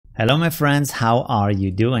Hello my friends, how are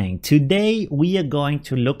you doing? Today we are going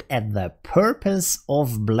to look at the purpose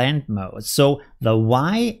of blend modes. So the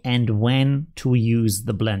why and when to use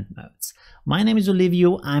the blend modes. My name is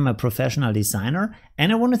Olivio, I'm a professional designer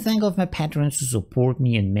and I want to thank all of my patrons who support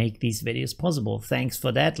me and make these videos possible. Thanks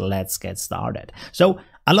for that, let's get started. So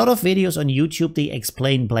a lot of videos on YouTube, they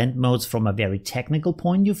explain blend modes from a very technical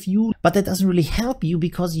point of view, but that doesn't really help you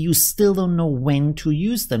because you still don't know when to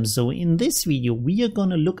use them. So in this video, we are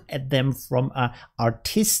going to look at them from an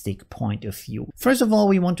artistic point of view. First of all,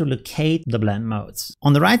 we want to locate the blend modes.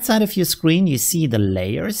 On the right side of your screen, you see the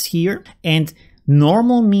layers here, and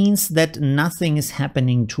normal means that nothing is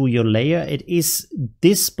happening to your layer. It is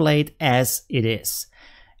displayed as it is.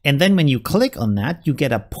 And then when you click on that, you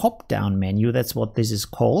get a pop-down menu. That's what this is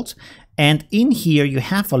called. And in here, you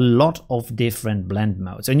have a lot of different blend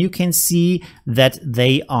modes. And you can see that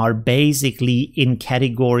they are basically in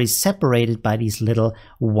categories separated by these little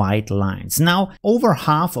white lines. Now, over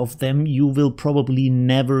half of them you will probably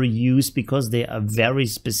never use because they are very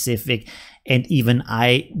specific. And even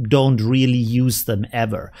I don't really use them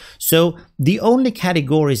ever. So the only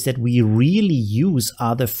categories that we really use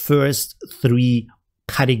are the first three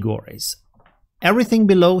categories. Everything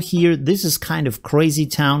below here, this is kind of crazy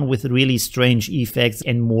town with really strange effects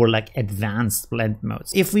and more like advanced blend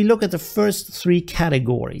modes. If we look at the first three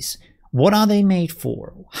categories, what are they made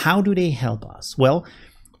for? How do they help us? Well,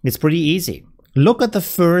 it's pretty easy. Look at the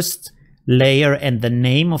first layer and the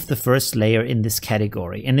name of the first layer in this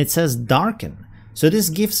category, and it says darken. So this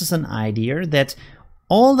gives us an idea that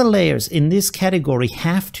all the layers in this category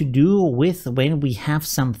have to do with when we have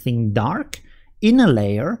something dark in a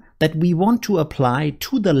layer that we want to apply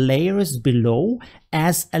to the layers below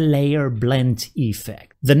as a layer blend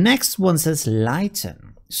effect. The next one says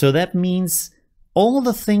lighten. So that means all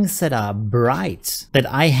the things that are bright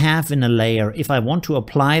that I have in a layer, if I want to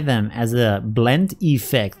apply them as a blend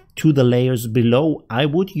effect to the layers below, I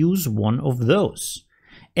would use one of those.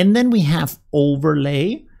 And then we have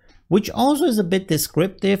overlay, which also is a bit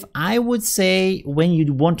descriptive. I would say when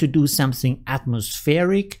you want to do something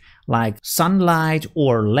atmospheric, like sunlight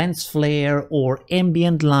or lens flare or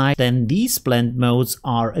ambient light, then these blend modes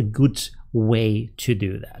are a good way to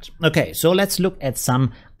do that. Okay, so let's look at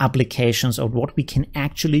some applications of what we can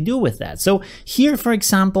actually do with that. So here, for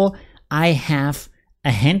example, I have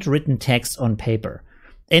a handwritten text on paper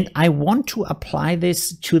and I want to apply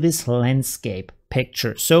this to this landscape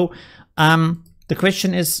picture. So the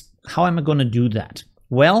question is, how am I going to do that?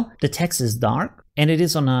 Well, the text is dark and it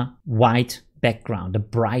is on a white background, a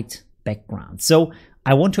bright background. So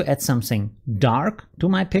I want to add something dark to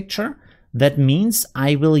my picture. That means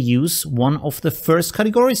I will use one of the first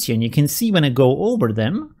categories here. And you can see when I go over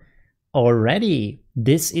them already,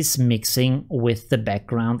 this is mixing with the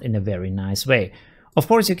background in a very nice way. Of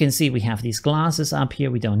course, you can see we have these glasses up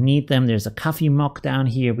here. We don't need them. There's a coffee mug down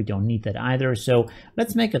here. We don't need that either. So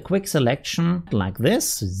let's make a quick selection like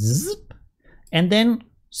this. Zip, and then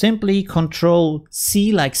simply Control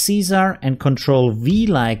C like Caesar and Control V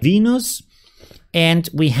like Venus. And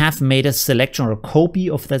we have made a selection or a copy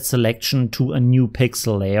of that selection to a new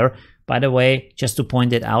pixel layer. By the way, just to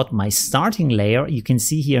point it out, my starting layer, you can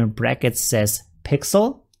see here in brackets says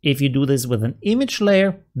pixel. If you do this with an image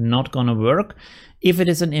layer, not gonna work. If it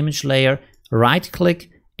is an image layer, right click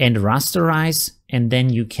and rasterize, and then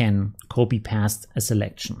you can copy past a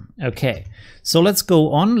selection. Okay, so let's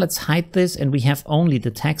go on. Let's hide this, and we have only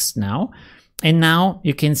the text now. And now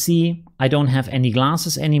you can see I don't have any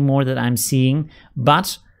glasses anymore that I'm seeing,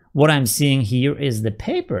 but what I'm seeing here is the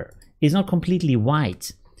paper is not completely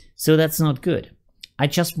white. So that's not good. I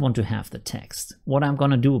just want to have the text. What I'm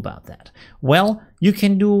gonna do about that? Well, you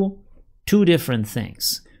can do two different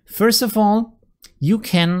things. First of all, you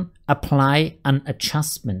can apply an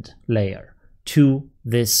adjustment layer to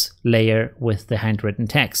this layer with the handwritten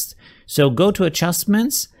text. So go to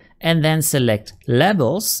adjustments and then select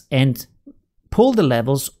levels and pull the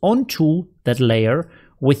levels onto that layer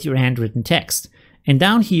with your handwritten text. And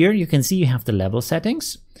down here, you can see you have the level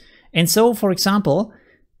settings. And so, for example,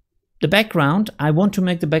 the background, I want to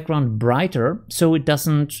make the background brighter so it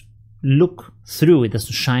doesn't look through, it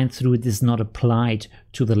doesn't shine through, it is not applied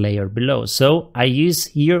to the layer below. So I use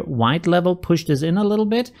here white level, push this in a little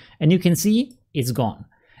bit, and you can see it's gone.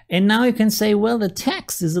 And now you can say, well, the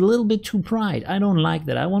text is a little bit too bright. I don't like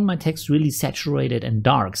that. I want my text really saturated and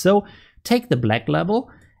dark. So take the black level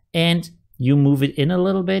and you move it in a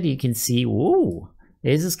little bit. You can see, whoa,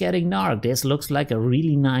 this is getting dark. This looks like a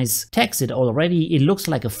really nice text. It looks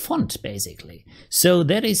like a font basically. So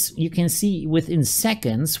that is, you can see within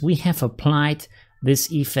seconds, we have applied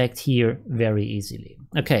this effect here very easily.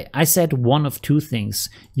 Okay, I said one of two things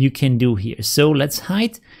you can do here. So let's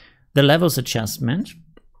hide the levels adjustment.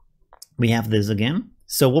 We have this again.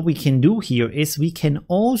 So what we can do here is we can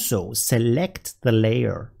also select the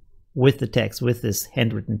layer with the text, with this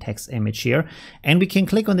handwritten text image here. And we can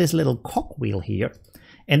click on this little cogwheel here.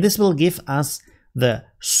 And this will give us the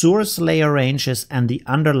source layer ranges and the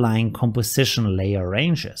underlying composition layer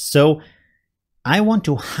ranges. So I want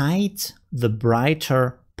to hide the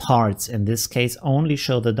brighter parts, in this case only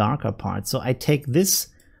show the darker parts. So I take this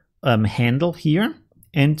handle here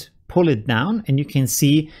and pull it down, and you can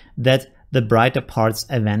see that the brighter parts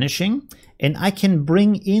are vanishing. And I can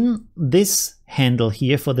bring in this handle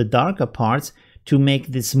here for the darker parts to make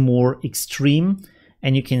this more extreme.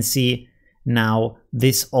 And you can see now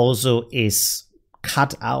this also is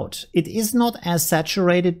cut out. It is not as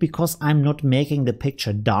saturated because I'm not making the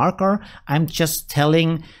picture darker. I'm just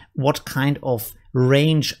telling what kind of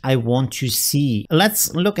range I want to see.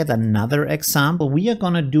 Let's look at another example. We are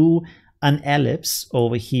going to do an ellipse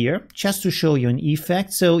over here just to show you an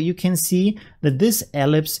effect. So you can see that this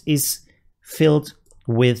ellipse is filled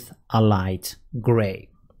with a light gray.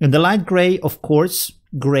 And the light gray, of course,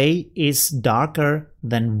 gray is darker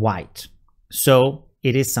than white. So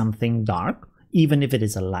it is something dark, even if it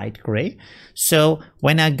is a light gray. So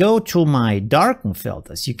when I go to my darken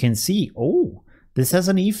filters, you can see, oh, this has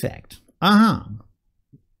an effect.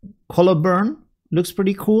 Color burn looks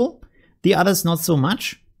pretty cool. The others not so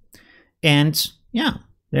much. And yeah,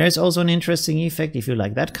 there's also an interesting effect if you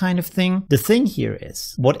like that kind of thing. The thing here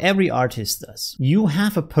is what every artist does. You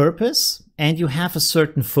have a purpose and you have a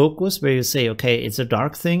certain focus where you say, okay, it's a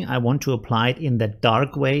dark thing. I want to apply it in that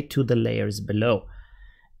dark way to the layers below.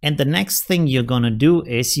 And the next thing you're going to do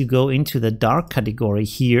is you go into the dark category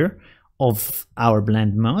here of our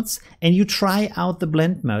blend modes and you try out the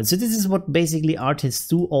blend mode. So this is what basically artists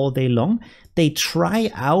do all day long. They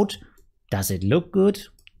try out, does it look good?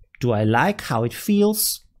 Do I like how it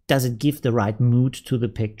feels? Does it give the right mood to the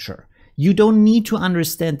picture? You don't need to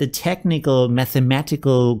understand the technical,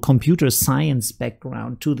 mathematical, computer science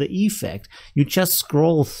background to the effect. You just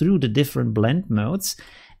scroll through the different blend modes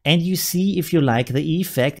and you see if you like the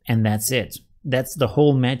effect, and that's it. That's the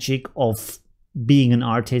whole magic of being an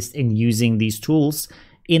artist and using these tools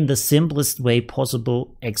in the simplest way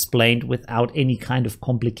possible, explained without any kind of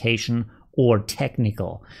complication or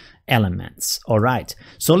technical elements. All right,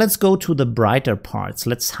 so let's go to the brighter parts.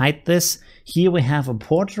 Let's hide this. Here we have a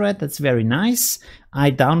portrait that's very nice. I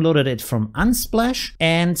downloaded it from Unsplash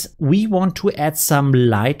and we want to add some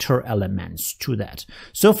lighter elements to that.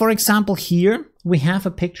 So for example, here we have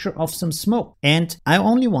a picture of some smoke and I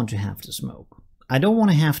only want to have the smoke. I don't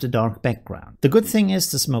want to have the dark background. The good thing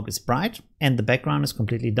is the smoke is bright and the background is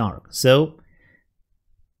completely dark. So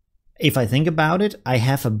if I think about it, I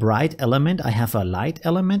have a bright element, I have a light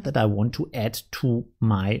element that I want to add to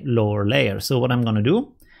my lower layer. So what I'm going to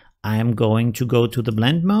do, I'm going to go to the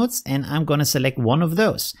blend modes and I'm going to select one of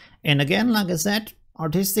those. And again, like I said,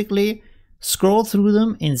 artistically scroll through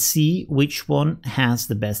them and see which one has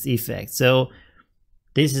the best effect. So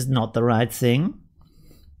this is not the right thing.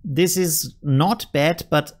 This is not bad,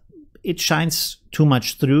 but it shines too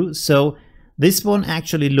much through. So this one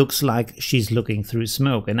actually looks like she's looking through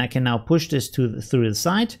smoke, and I can now push this through the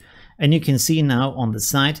side, and you can see now on the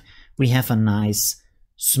side we have a nice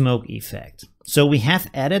smoke effect. So we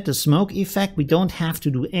have added the smoke effect. We don't have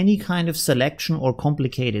to do any kind of selection or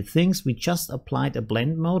complicated things. We just applied a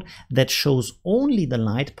blend mode that shows only the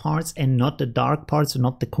light parts and not the dark parts,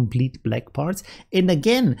 not the complete black parts. And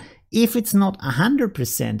again, if it's not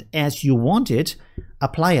 100% as you want it,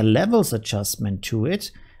 apply a levels adjustment to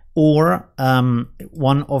it, or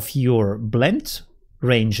one of your blend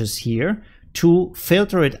ranges here to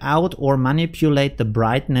filter it out or manipulate the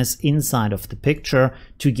brightness inside of the picture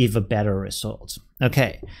to give a better result.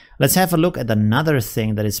 Okay, let's have a look at another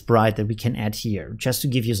thing that is bright that we can add here, just to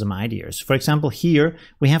give you some ideas. For example, here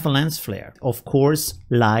we have a lens flare. Of course,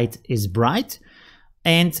 light is bright,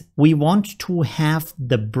 and we want to have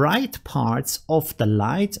the bright parts of the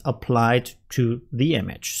light applied to the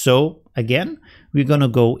image. So again, we're going to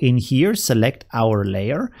go in here, select our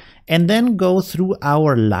layer, and then go through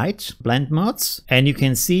our light blend modes, and you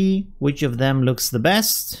can see which of them looks the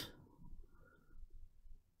best.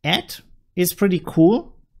 Add is pretty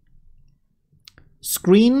cool.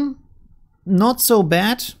 Screen, not so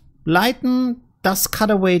bad. Lighten does cut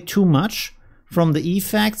away too much from the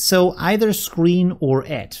effect, so either screen or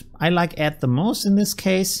add. I like add the most in this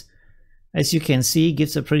case. As you can see,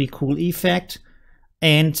 gives a pretty cool effect,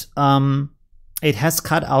 and it has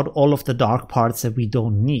cut out all of the dark parts that we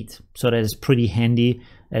don't need. So that is pretty handy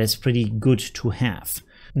that is pretty good to have.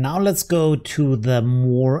 Now let's go to the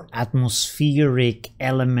more atmospheric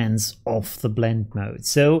elements of the blend mode.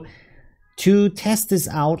 So to test this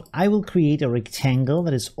out, I will create a rectangle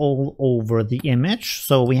that is all over the image.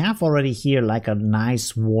 So we have already here like a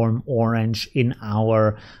nice warm orange in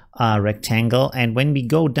our rectangle. And when we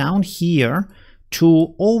go down here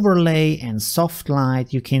to overlay and soft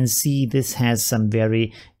light, you can see this has some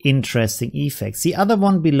very interesting effects. The other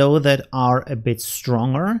one below that are a bit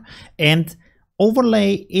stronger, and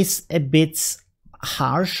overlay is a bit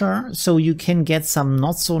harsher, so you can get some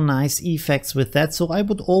not so nice effects with that. So I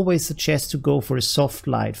would always suggest to go for a soft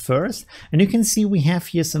light first. And you can see we have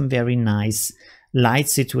here some very nice light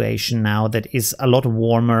situation now that is a lot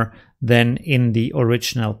warmer than in the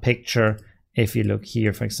original picture. If you look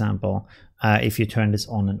here, for example, if you turn this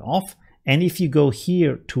on and off, and if you go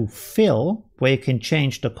here to fill, where you can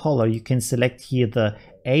change the color, you can select here the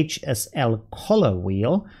HSL color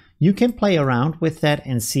wheel. You can play around with that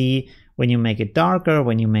and see when you make it darker,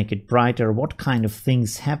 when you make it brighter, what kind of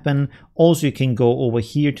things happen. Also, you can go over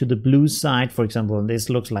here to the blue side. For example, this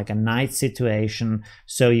looks like a night situation,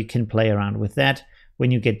 so you can play around with that.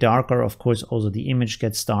 When you get darker, of course, also the image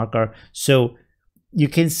gets darker. So you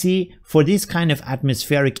can see for this kind of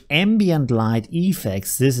atmospheric ambient light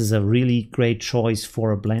effects, this is a really great choice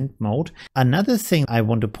for a blend mode. Another thing I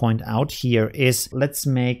want to point out here is, let's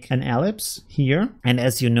make an ellipse here. And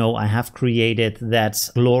as you know, I have created that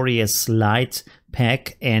glorious light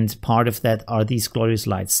pack, and part of that are these glorious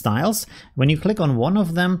light styles. When you click on one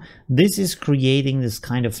of them, this is creating this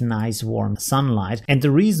kind of nice warm sunlight. And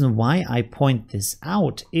the reason why I point this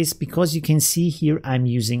out is because you can see here I'm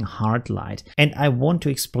using hard light, and I want to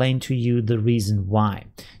explain to you the reason why.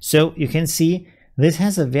 So you can see this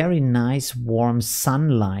has a very nice warm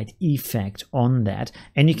sunlight effect on that,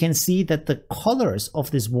 and you can see that the colors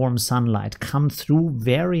of this warm sunlight come through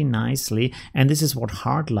very nicely, and this is what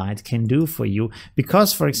hard light can do for you.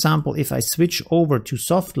 Because, for example, if I switch over to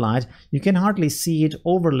soft light, you can hardly see it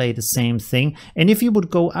overlay the same thing. And if you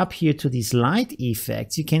would go up here to these light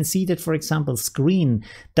effects, you can see that, for example, screen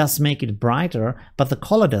does make it brighter, but the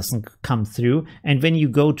color doesn't come through. And when you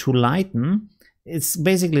go to lighten, it's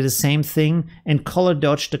basically the same thing, and color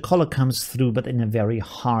dodge, the color comes through, but in a very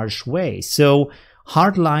harsh way. So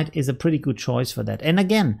hard light is a pretty good choice for that. And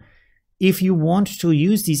again, if you want to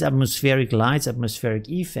use these atmospheric lights, atmospheric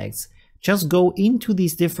effects, just go into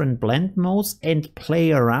these different blend modes and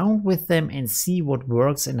play around with them and see what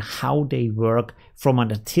works and how they work from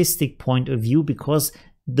an artistic point of view, because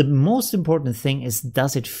the most important thing is,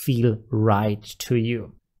 does it feel right to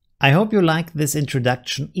you? I hope you like this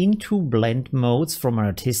introduction into blend modes from an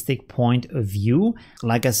artistic point of view.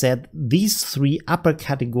 Like I said, these three upper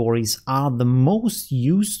categories are the most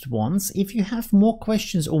used ones. If you have more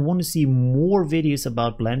questions or want to see more videos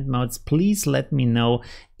about blend modes, please let me know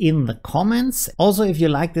in the comments. Also, if you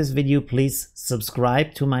like this video, please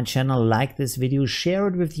subscribe to my channel, like this video, share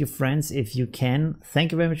it with your friends if you can.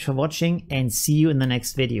 Thank you very much for watching, and see you in the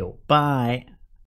next video. Bye!